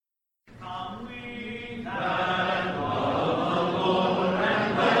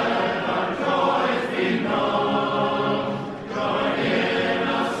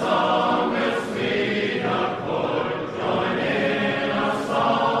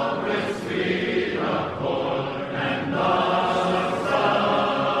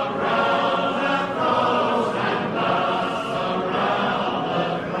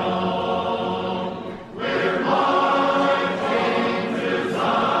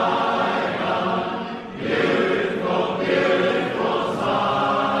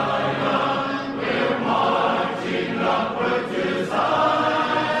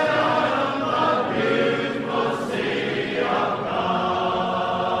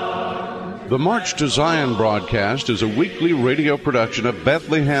The March to Zion broadcast is a weekly radio production of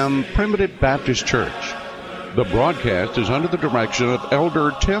Bethlehem Primitive Baptist Church. The broadcast is under the direction of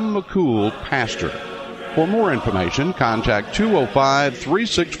Elder Tim McCool, pastor. For more information, contact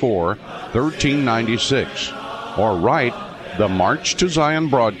 205-364-1396 or write The March to Zion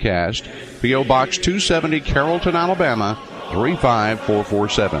broadcast, P.O. Box 270, Carrollton, Alabama,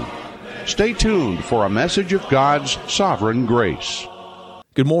 35447. Stay tuned for a message of God's sovereign grace.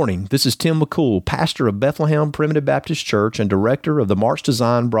 Good morning. This is Tim McCool, pastor of Bethlehem Primitive Baptist Church and director of the March to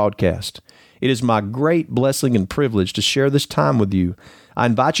Zion broadcast. It is my great blessing and privilege to share this time with you. I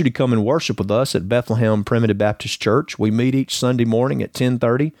invite you to come and worship with us at Bethlehem Primitive Baptist Church. We meet each Sunday morning at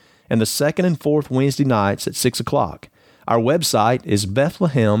 10:30 and the second and fourth Wednesday nights at 6 o'clock. Our website is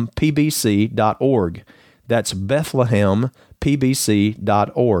bethlehempbc.org. That's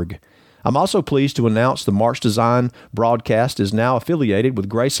bethlehempbc.org. I'm also pleased to announce the March to Zion broadcast is now affiliated with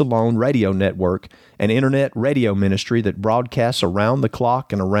Grace Alone Radio Network, an internet radio ministry that broadcasts around the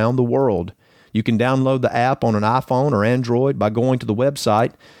clock and around the world. You can download the app on an iPhone or Android by going to the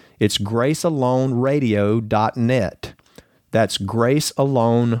website. It's gracealoneradio.net. That's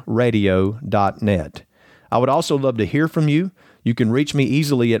gracealoneradio.net. I would also love to hear from you. You can reach me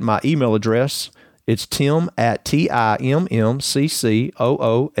easily at my email address. It's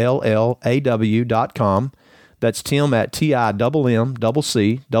tim@timmccoolaw.com. That's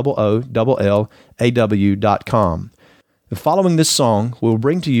tim@timmccoolaw.com. Following this song, we'll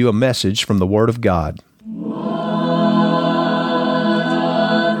bring to you a message from the Word of God.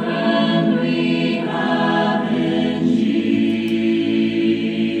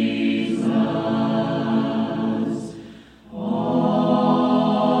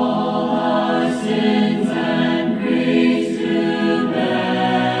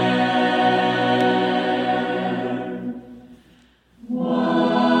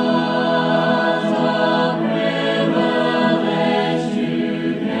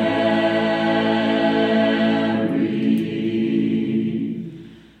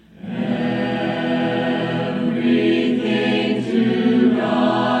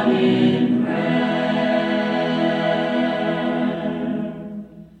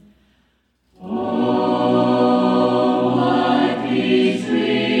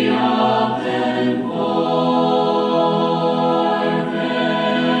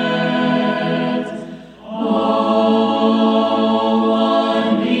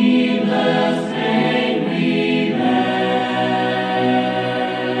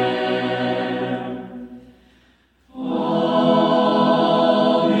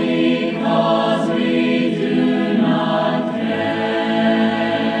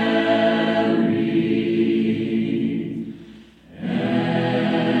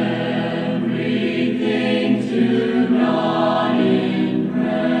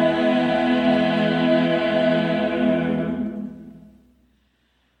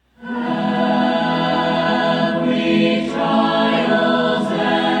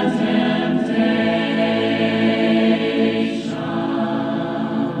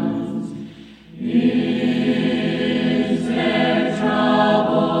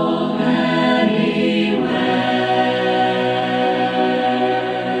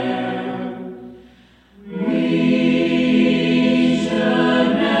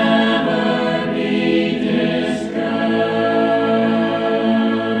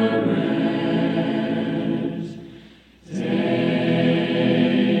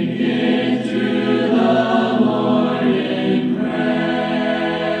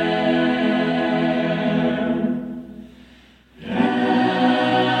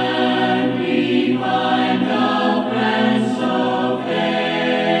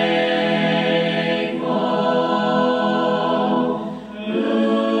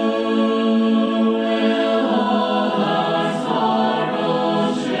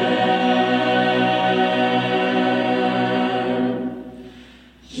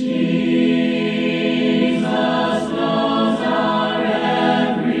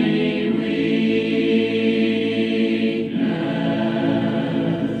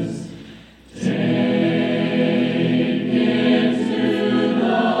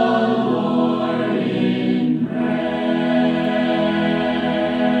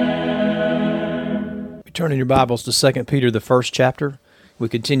 Turn in your Bibles to 2 Peter, the first chapter. We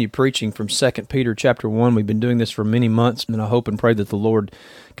continue preaching from 2 Peter chapter 1. We've been doing this for many months, and I hope and pray that the Lord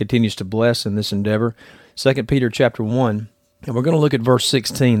continues to bless in this endeavor. 2 Peter chapter 1, and we're going to look at verse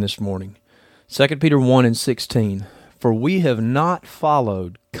 16 this morning. 2 Peter 1 and 16. For we have not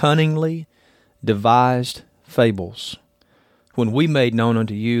followed cunningly devised fables, when we made known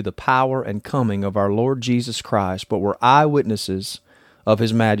unto you the power and coming of our Lord Jesus Christ, but were eyewitnesses of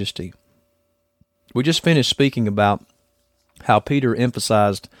his majesty. We just finished speaking about how Peter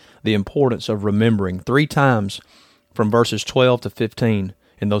emphasized the importance of remembering 3 times from verses 12 to 15.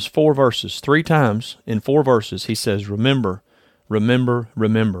 In those 4 verses, 3 times in 4 verses, he says, remember, remember,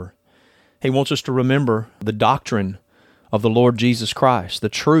 remember. He wants us to remember the doctrine of the Lord Jesus Christ, the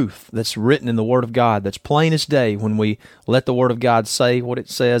truth that's written in the Word of God, that's plain as day when we let the Word of God say what it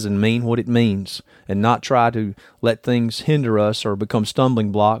says and mean what it means, and not try to let things hinder us or become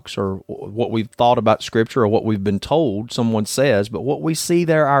stumbling blocks or what we've thought about Scripture or what we've been told someone says, but what we see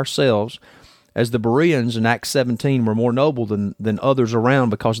there ourselves. As the Bereans in Acts 17 were more noble than others around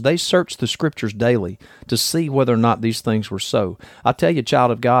because they searched the Scriptures daily to see whether or not these things were so. I tell you,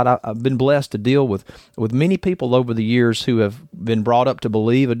 child of God, I've been blessed to deal with many people over the years who have been brought up to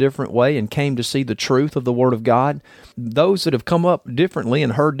believe a different way and came to see the truth of the Word of God. Those that have come up differently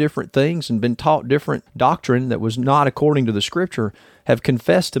and heard different things and been taught different doctrine that was not according to the Scripture have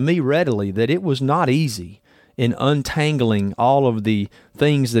confessed to me readily that it was not easy in untangling all of the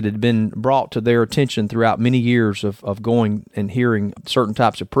things that had been brought to their attention throughout many years of going and hearing certain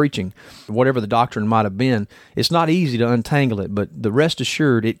types of preaching, whatever the doctrine might have been. It's not easy to untangle it, but the rest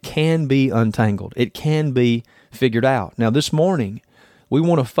assured it can be untangled. It can be figured out. Now this morning, we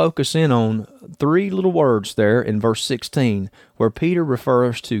want to focus in on 3 little words there in verse 16, where Peter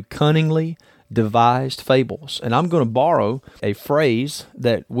refers to cunningly devised fables. And I'm going to borrow a phrase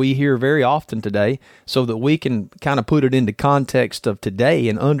that we hear very often today so that we can kind of put it into context of today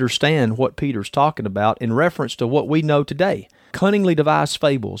and understand what Peter's talking about in reference to what we know today. Cunningly devised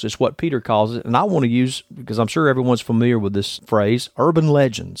fables is what Peter calls it, and I want to use, because I'm sure everyone's familiar with this phrase, urban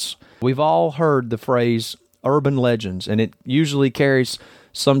legends. We've all heard the phrase urban legends, and it usually carries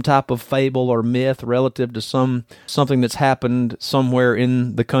some type of fable or myth relative to something that's happened somewhere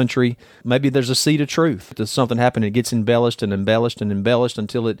in the country. Maybe there's a seed of truth. Does something happen, it gets embellished and embellished and embellished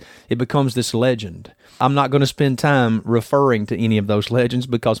until it becomes this legend. I'm not going to spend time referring to any of those legends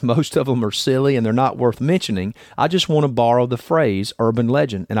because most of them are silly and they're not worth mentioning. I just want to borrow the phrase urban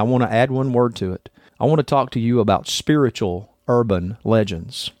legend, and I want to add one word to it. I want to talk to you about spiritual urban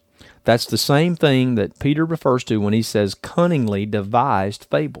legends. That's the same thing that Peter refers to when he says cunningly devised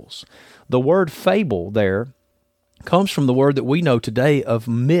fables. The word fable there comes from the word that we know today of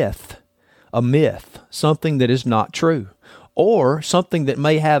myth. A myth, something that is not true, or something that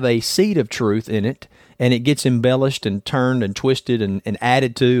may have a seed of truth in it, and it gets embellished and turned and twisted and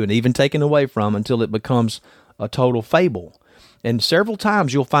added to and even taken away from until it becomes a total fable. And several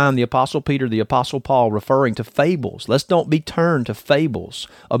times you'll find the Apostle Peter, the Apostle Paul referring to fables. Let's don't be turned to fables,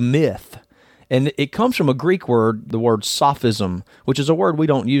 a myth. And it comes from a Greek word, the word sophism, which is a word we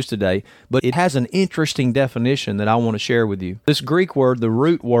don't use today, but it has an interesting definition that I want to share with you. This Greek word, the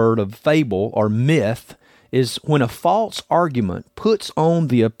root word of fable or myth, is when a false argument puts on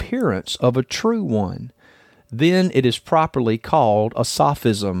the appearance of a true one. Then it is properly called a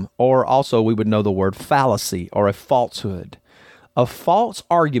sophism, or also we would know the word fallacy or a falsehood. A false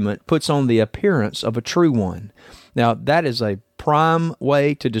argument puts on the appearance of a true one. Now, that is a prime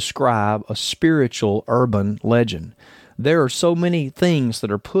way to describe a spiritual urban legend. There are so many things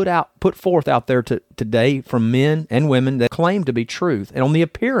that are put forth out there today from men and women that claim to be truth. And on the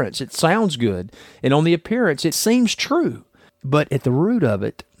appearance, it sounds good. And on the appearance, it seems true. But at the root of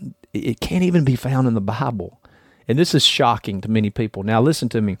it, it can't even be found in the Bible. And this is shocking to many people. Now, listen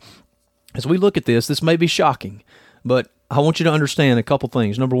to me. As we look at this may be shocking, but I want you to understand a couple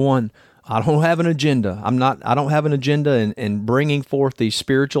things. Number one, I don't have an agenda. I don't have an agenda in bringing forth these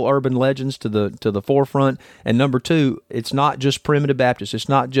spiritual urban legends to the forefront. And number two, it's not just Primitive Baptist. It's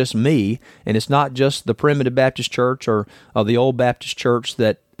not just me, and it's not just the Primitive Baptist Church or the Old Baptist Church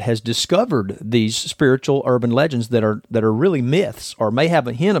that has discovered these spiritual urban legends that are really myths or may have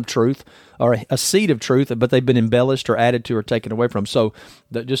a hint of truth or a seed of truth, but they've been embellished or added to or taken away from. So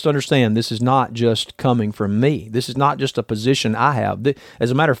just understand, this is not just coming from me. This is not just a position I have.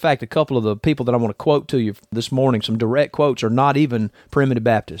 As a matter of fact, a couple of the people that I want to quote to you this morning, some direct quotes, are not even Primitive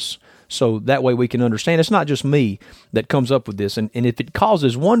Baptists. So that way we can understand it's not just me that comes up with this. And if it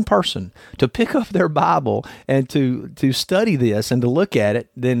causes one person to pick up their Bible and to study this and to look at it,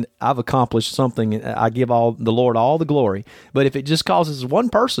 then I've accomplished something. I give the Lord all the glory. But if it just causes one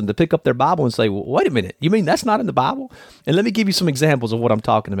person to pick up their Bible and say, well, wait a minute, you mean that's not in the Bible? And let me give you some examples of what I'm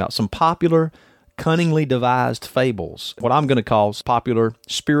talking about. Some popular, cunningly devised fables, what I'm going to call popular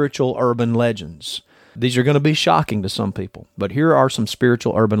spiritual urban legends. These are going to be shocking to some people, but here are some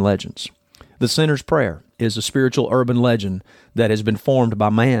spiritual urban legends. The sinner's prayer is a spiritual urban legend that has been formed by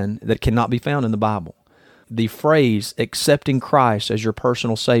man that cannot be found in the Bible. The phrase, accepting Christ as your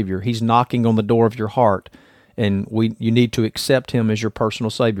personal Savior, He's knocking on the door of your heart, and you need to accept Him as your personal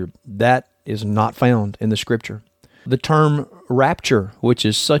Savior. That is not found in the Scripture. The term rapture, which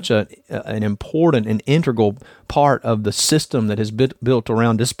is such an important and integral part of the system that has been built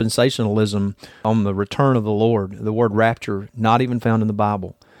around dispensationalism on the return of the Lord, the word rapture, not even found in the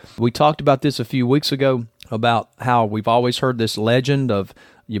Bible. We talked about this a few weeks ago, about how we've always heard this legend of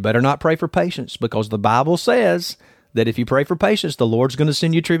you better not pray for patience, because the Bible says that if you pray for patience, the Lord's going to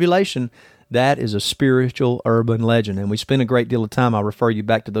send you tribulation. That is a spiritual urban legend, and we spent a great deal of time. I'll refer you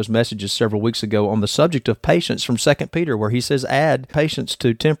back to those messages several weeks ago on the subject of patience from 2 Peter, where he says, add patience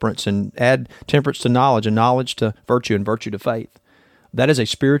to temperance, and add temperance to knowledge, and knowledge to virtue, and virtue to faith. That is a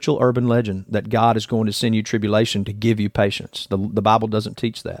spiritual urban legend, that God is going to send you tribulation to give you patience. The Bible doesn't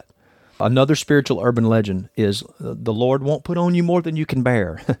teach that. Another spiritual urban legend is the Lord won't put on you more than you can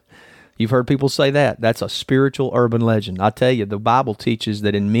bear. You've heard people say that. That's a spiritual urban legend. I tell you, the Bible teaches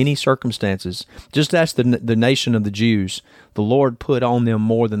that in many circumstances, just ask the nation of the Jews, the Lord put on them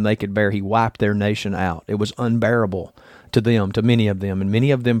more than they could bear. He wiped their nation out. It was unbearable to them, to many of them, and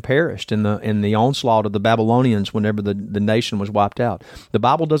many of them perished in the onslaught of the Babylonians whenever the nation was wiped out. The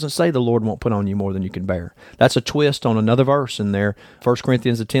Bible doesn't say the Lord won't put on you more than you can bear. That's a twist on another verse in there. 1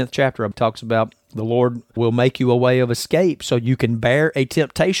 Corinthians, the 10th chapter, talks about the Lord will make you a way of escape so you can bear a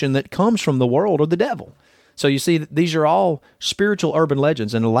temptation that comes from the world or the devil. So you see, these are all spiritual urban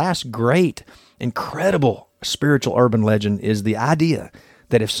legends. And the last great, incredible spiritual urban legend is the idea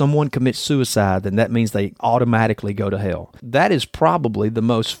that if someone commits suicide, then that means they automatically go to hell. That is probably the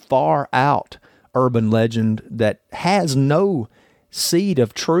most far out urban legend that has no seed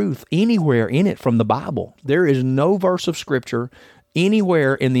of truth anywhere in it from the Bible. There is no verse of Scripture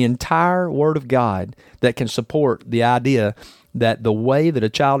anywhere in the entire Word of God that can support the idea that the way that a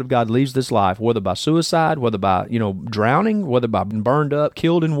child of God leaves this life, whether by suicide, whether by drowning, whether by being burned up,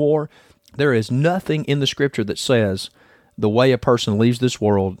 killed in war, there is nothing in the Scripture that says the way a person leaves this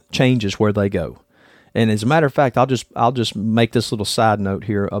world changes where they go. And as a matter of fact, I'll just make this little side note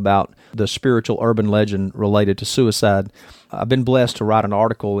here about the spiritual urban legend related to suicide. I've been blessed to write an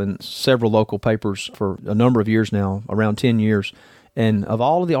article in several local papers for a number of years now, around 10 years. And of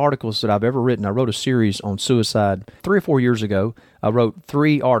all of the articles that I've ever written, I wrote a series on suicide 3 or 4 years ago. I wrote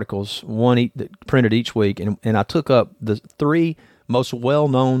 3 articles, one that printed each week, and I took up the 3 most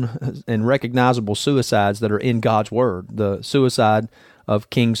well-known and recognizable suicides that are in God's Word. The suicide of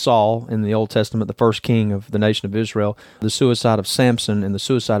King Saul in the Old Testament, the first king of the nation of Israel, the suicide of Samson, and the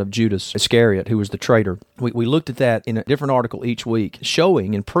suicide of Judas Iscariot, who was the traitor. We looked at that in a different article each week,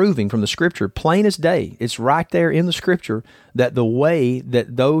 showing and proving from the Scripture, plain as day, it's right there in the Scripture, that the way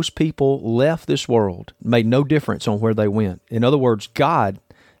that those people left this world made no difference on where they went. In other words, God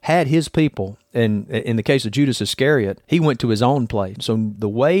had his people, and in the case of Judas Iscariot, he went to his own place. So the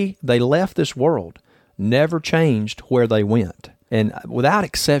way they left this world never changed where they went. And without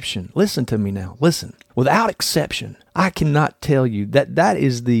exception, listen to me now, listen. Without exception, I cannot tell you that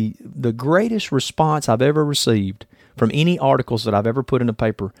is the greatest response I've ever received from any articles that I've ever put in a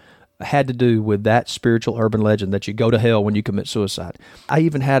paper had to do with that spiritual urban legend that you go to hell when you commit suicide. I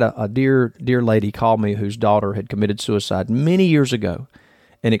even had a dear lady call me whose daughter had committed suicide many years ago,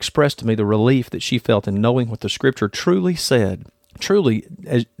 and expressed to me the relief that she felt in knowing what the Scripture truly said. Truly,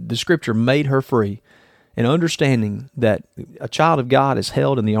 as the Scripture made her free, and understanding that a child of God is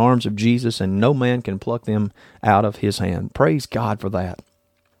held in the arms of Jesus and no man can pluck them out of his hand. Praise God for that.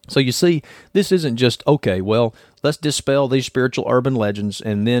 So you see, this isn't just, okay, well, let's dispel these spiritual urban legends,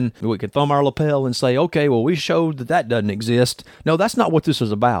 and then we could thumb our lapel and say, okay, well, we showed that doesn't exist. No, that's not what this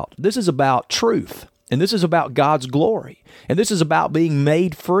is about. This is about truth. And this is about God's glory. And this is about being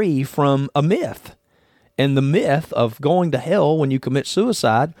made free from a myth. And the myth of going to hell when you commit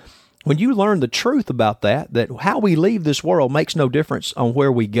suicide, when you learn the truth about that how we leave this world makes no difference on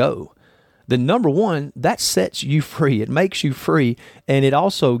where we go, then number one, that sets you free. It makes you free, and it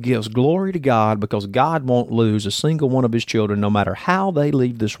also gives glory to God, because God won't lose a single one of his children no matter how they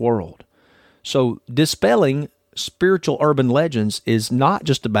leave this world. So dispelling spiritual urban legends is not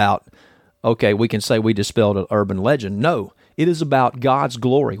just about, okay, we can say we dispelled an urban legend. No, it is about God's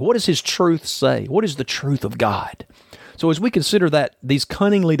glory. What does his truth say? What is the truth of God? So as we consider that these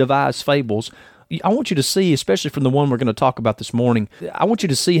cunningly devised fables, I want you to see, especially from the one we're going to talk about this morning, I want you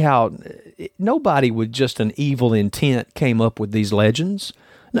to see how nobody with just an evil intent came up with these legends.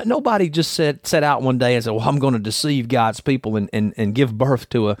 Nobody just set out one day and said, well, I'm going to deceive God's people and give birth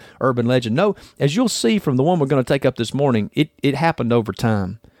to an urban legend. No, as you'll see from the one we're going to take up this morning, it happened over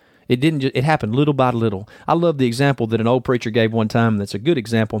time. It happened little by little. I love the example that an old preacher gave one time that's a good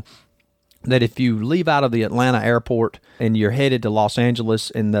example. that if you leave out of the Atlanta airport and you're headed to Los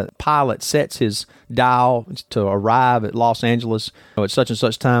Angeles and the pilot sets his dial to arrive at Los Angeles at such and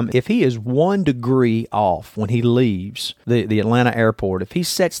such time, if he is 1 degree off when he leaves the Atlanta airport, if he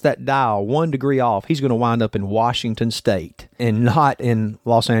sets that dial 1 degree off, he's going to wind up in Washington State and not in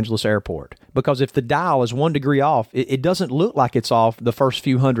Los Angeles airport. Because if the dial is 1 degree off, it doesn't look like it's off the first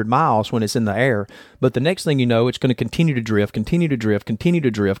few hundred miles when it's in the air. But the next thing you know, it's going to continue to drift, continue to drift, continue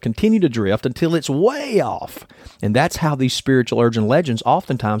to drift, continue to drift until it's way off. And that's how these spiritual urban legends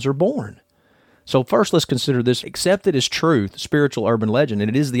oftentimes are born. So first, let's consider this accepted as truth, spiritual urban legend. And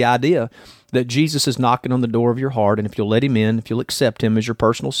it is the idea that Jesus is knocking on the door of your heart, and if you'll let him in, if you'll accept him as your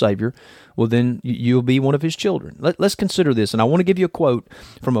personal Savior, well, then you'll be one of his children. Let's consider this, and I want to give you a quote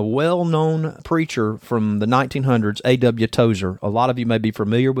from a well-known preacher from the 1900s, A.W. Tozer. A lot of you may be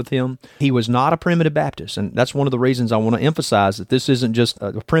familiar with him. He was not a primitive Baptist, and that's one of the reasons I want to emphasize that this isn't just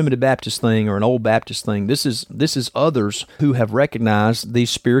a primitive Baptist thing or an old Baptist thing. This is others who have recognized these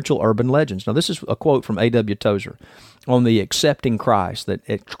spiritual urban legends. Now, this is a quote from A.W. Tozer on the accepting Christ,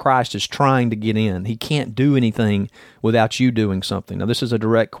 that Christ is trying to get in. He can't do anything without you doing something. Now, this is a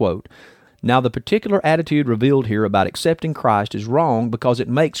direct quote. Now, the particular attitude revealed here about accepting Christ is wrong because it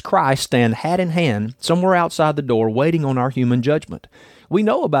makes Christ stand hat in hand somewhere outside the door waiting on our human judgment. We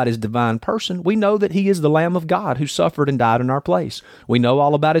know about his divine person. We know that he is the Lamb of God who suffered and died in our place. We know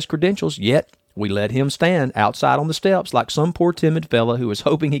all about his credentials, yet we let him stand outside on the steps like some poor timid fella who is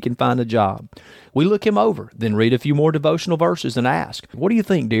hoping he can find a job. We look him over, then read a few more devotional verses and ask, "What do you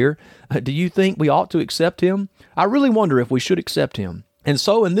think, dear? Do you think we ought to accept him? I really wonder if we should accept him." And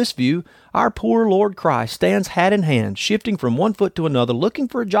so, in this view, our poor Lord Christ stands hat in hand, shifting from one foot to another, looking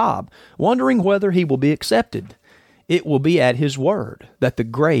for a job, wondering whether he will be accepted. It will be at his word that the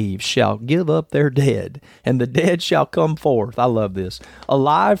graves shall give up their dead, and the dead shall come forth. I love this.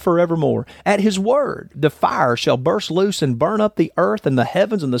 Alive forevermore. At his word, the fire shall burst loose and burn up the earth, and the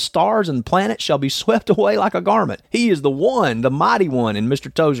heavens and the stars and planets shall be swept away like a garment. He is the one, the mighty one, and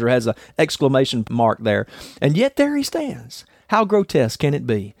Mr. Tozer has an exclamation mark there. And yet there he stands. How grotesque can it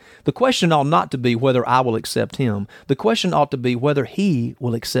be? The question ought not to be whether I will accept him. The question ought to be whether he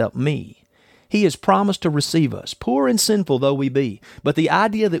will accept me. He has promised to receive us, poor and sinful though we be. But the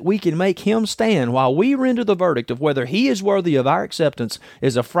idea that we can make him stand while we render the verdict of whether he is worthy of our acceptance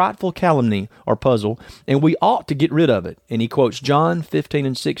is a frightful calumny or puzzle, and we ought to get rid of it. And he quotes John 15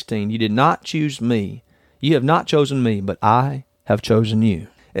 and 16, "You did not choose me. You have not chosen me, but I have chosen you."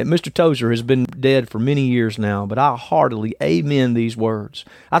 And Mr. Tozer has been dead for many years now, but I heartily amen these words.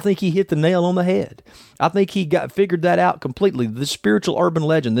 I think he hit the nail on the head. I think he figured that out completely. This spiritual urban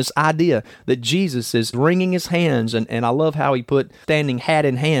legend, this idea that Jesus is wringing his hands, and I love how he put standing hat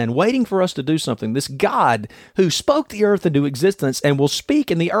in hand, waiting for us to do something. This God who spoke the earth into existence and will speak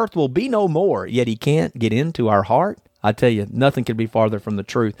and the earth will be no more, yet he can't get into our heart. I tell you, nothing could be farther from the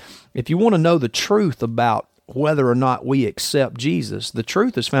truth. If you want to know the truth about whether or not we accept Jesus, the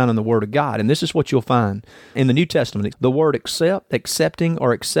truth is found in the Word of God. And this is what you'll find in the New Testament. The word accept, accepting,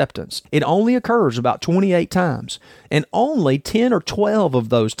 or acceptance. It only occurs about 28 times. And only 10 or 12 of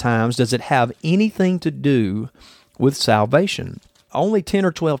those times does it have anything to do with salvation. Only 10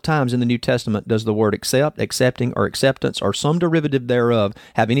 or 12 times in the New Testament does the word accept, accepting, or acceptance, or some derivative thereof,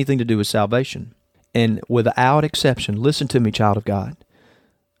 have anything to do with salvation. And without exception, listen to me, child of God,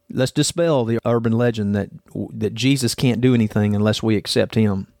 let's dispel the urban legend that Jesus can't do anything unless we accept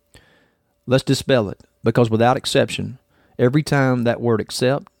him. Let's dispel it, because without exception, every time that word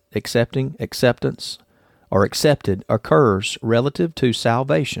accept, accepting, acceptance, or accepted occurs relative to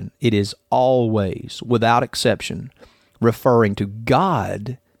salvation, it is always, without exception, referring to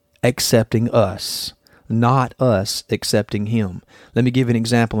God accepting us, not us accepting him. Let me give you an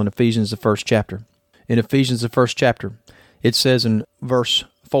example in Ephesians, the first chapter. In Ephesians, the first chapter, it says in verse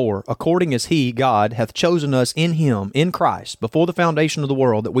 4, "According as he, God, hath chosen us in him, in Christ, before the foundation of the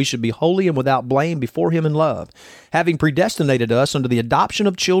world, that we should be holy and without blame before him in love, having predestinated us unto the adoption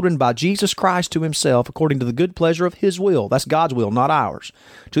of children by Jesus Christ to himself, according to the good pleasure of his will." That's God's will, not ours.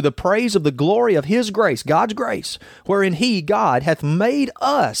 "To the praise of the glory of his grace," God's grace, "wherein he, God, hath made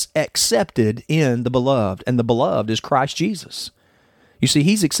us accepted in the beloved." And the beloved is Christ Jesus. You see,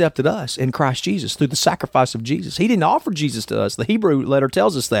 he's accepted us in Christ Jesus through the sacrifice of Jesus. He didn't offer Jesus to us. The Hebrew letter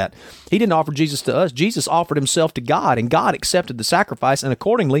tells us that. He didn't offer Jesus to us. Jesus offered himself to God, and God accepted the sacrifice, and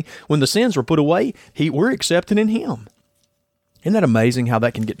accordingly, when the sins were put away, we're accepted in him. Isn't that amazing how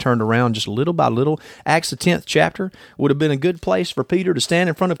that can get turned around just little by little? Acts, the 10th chapter, would have been a good place for Peter to stand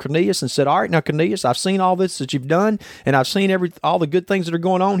in front of Cornelius and said, "All right, now Cornelius, I've seen all this that you've done, and I've seen all the good things that are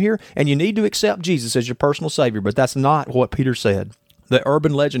going on here, and you need to accept Jesus as your personal Savior." But that's not what Peter said. The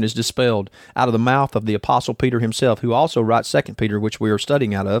urban legend is dispelled out of the mouth of the Apostle Peter himself, who also writes 2 Peter, which we are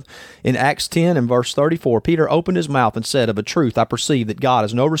studying out of. In Acts 10 and verse 34, Peter opened his mouth and said, "Of a truth I perceive that God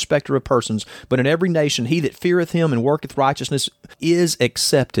is no respecter of persons, but in every nation he that feareth him and worketh righteousness is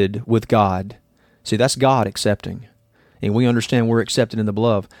accepted with God." See, that's God accepting. And we understand we're accepted in the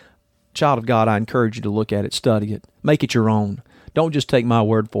beloved. Child of God, I encourage you to look at it, study it, make it your own. Don't just take my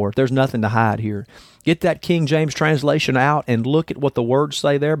word for it. There's nothing to hide here. Get that King James translation out and look at what the words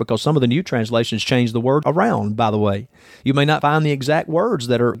say there, because some of the new translations change the word around, by the way. You may not find the exact words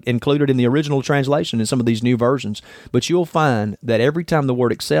that are included in the original translation in some of these new versions, but you'll find that every time the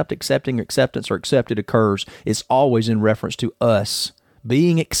word accept, accepting, acceptance, or accepted occurs, it's always in reference to us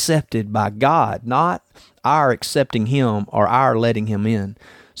being accepted by God, not our accepting Him or our letting Him in.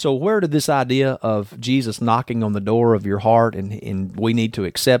 So where did this idea of Jesus knocking on the door of your heart and we need to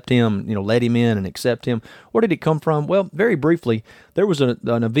accept Him, let Him in and accept Him, where did it come from? Well, very briefly, there was an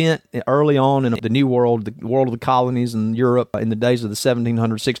event early on in the New World, the world of the colonies in Europe in the days of the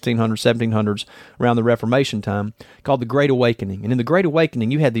 1700s, 1600s, 1700s, around the Reformation time, called the Great Awakening. And in the Great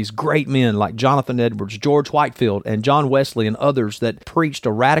Awakening, you had these great men like Jonathan Edwards, George Whitefield, and John Wesley and others that preached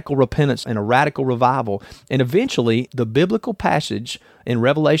a radical repentance and a radical revival. And eventually, the biblical passage in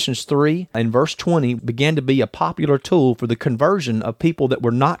Revelations 3 and verse 20 began to be a popular tool for the conversion of people that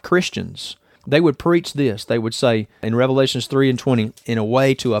were not Christians. They would preach this. They would say in Revelations 3 and 20, in a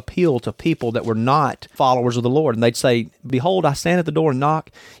way to appeal to people that were not followers of the Lord. And they'd say, "Behold, I stand at the door and knock.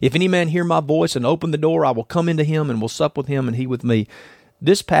 If any man hear my voice and open the door, I will come into him and will sup with him and he with me."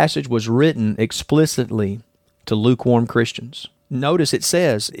 This passage was written explicitly to lukewarm Christians. Notice it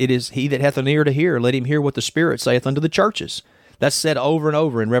says, "It is he that hath an ear to hear, let him hear what the Spirit saith unto the churches." That's said over and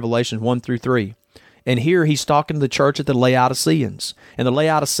over in Revelations 1 through 3. And here he's talking to the church at the Laodiceans. And the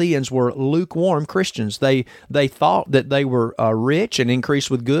Laodiceans were lukewarm Christians. They thought that they were rich and increased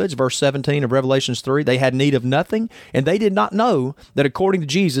with goods. Verse 17 of Revelations 3, they had need of nothing, and they did not know that according to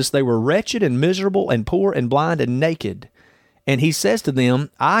Jesus, they were wretched and miserable and poor and blind and naked. And he says to them,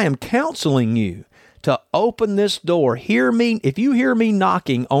 "I am counseling you to open this door. Hear me. If you hear me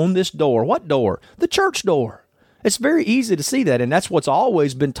knocking on this door," what door? The church door. It's very easy to see that, and that's what's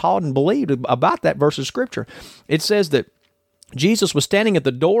always been taught and believed about that verse of Scripture. It says that Jesus was standing at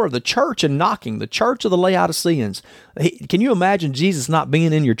the door of the church and knocking, the church of the Laodiceans. Can you imagine Jesus not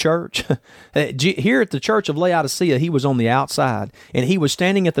being in your church? Here at the church of Laodicea, he was on the outside, and he was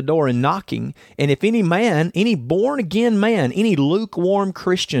standing at the door and knocking. And if any man, any born-again man, any lukewarm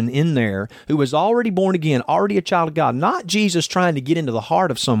Christian in there who was already born again, already a child of God, not Jesus trying to get into the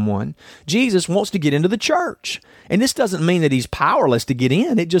heart of someone, Jesus wants to get into the church. And this doesn't mean that he's powerless to get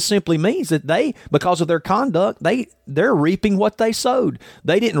in. It just simply means that they, because of their conduct, they're reaping what they sowed.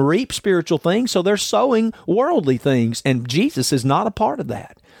 They didn't reap spiritual things, so they're sowing worldly things, and Jesus is not a part of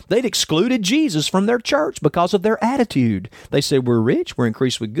that. They'd excluded Jesus from their church because of their attitude. They said, "We're rich, we're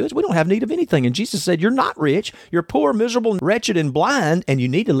increased with goods, we don't have need of anything." And Jesus said, "You're not rich, you're poor, miserable, wretched, and blind, and you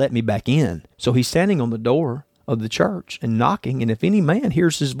need to let me back in." So he's standing on the door of the church and knocking, and if any man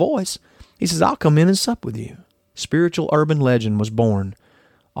hears his voice, he says, "I'll come in and sup with you." Spiritual urban legend was born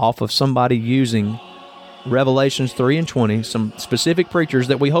off of somebody using Revelations 3 and 20, some specific preachers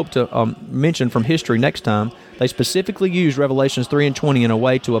that we hope to mention from history next time. They specifically used Revelations 3 and 20 in a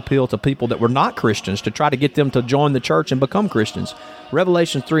way to appeal to people that were not Christians, to try to get them to join the church and become Christians.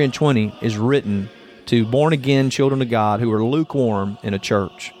 Revelations 3 and 20 is written to born-again children of God who are lukewarm in a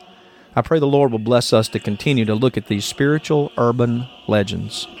church. I pray the Lord will bless us to continue to look at these spiritual urban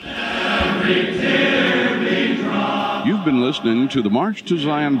legends. You've been listening to the March to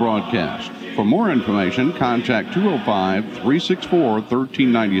Zion broadcast. For more information, contact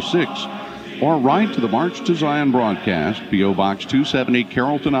 205-364-1396 or write to the March to Zion broadcast, P.O. Box 270,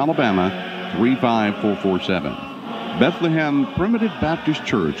 Carrollton, Alabama, 35447. Bethlehem Primitive Baptist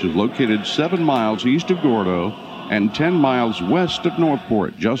Church is located 7 miles east of Gordo and 10 miles west of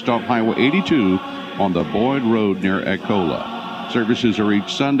Northport, just off Highway 82 on the Boyd Road near Ecola. Services are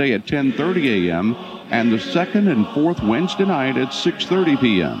each Sunday at 10:30 a.m. and the second and fourth Wednesday night at 6:30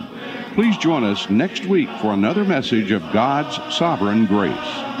 p.m. Please join us next week for another message of God's sovereign grace.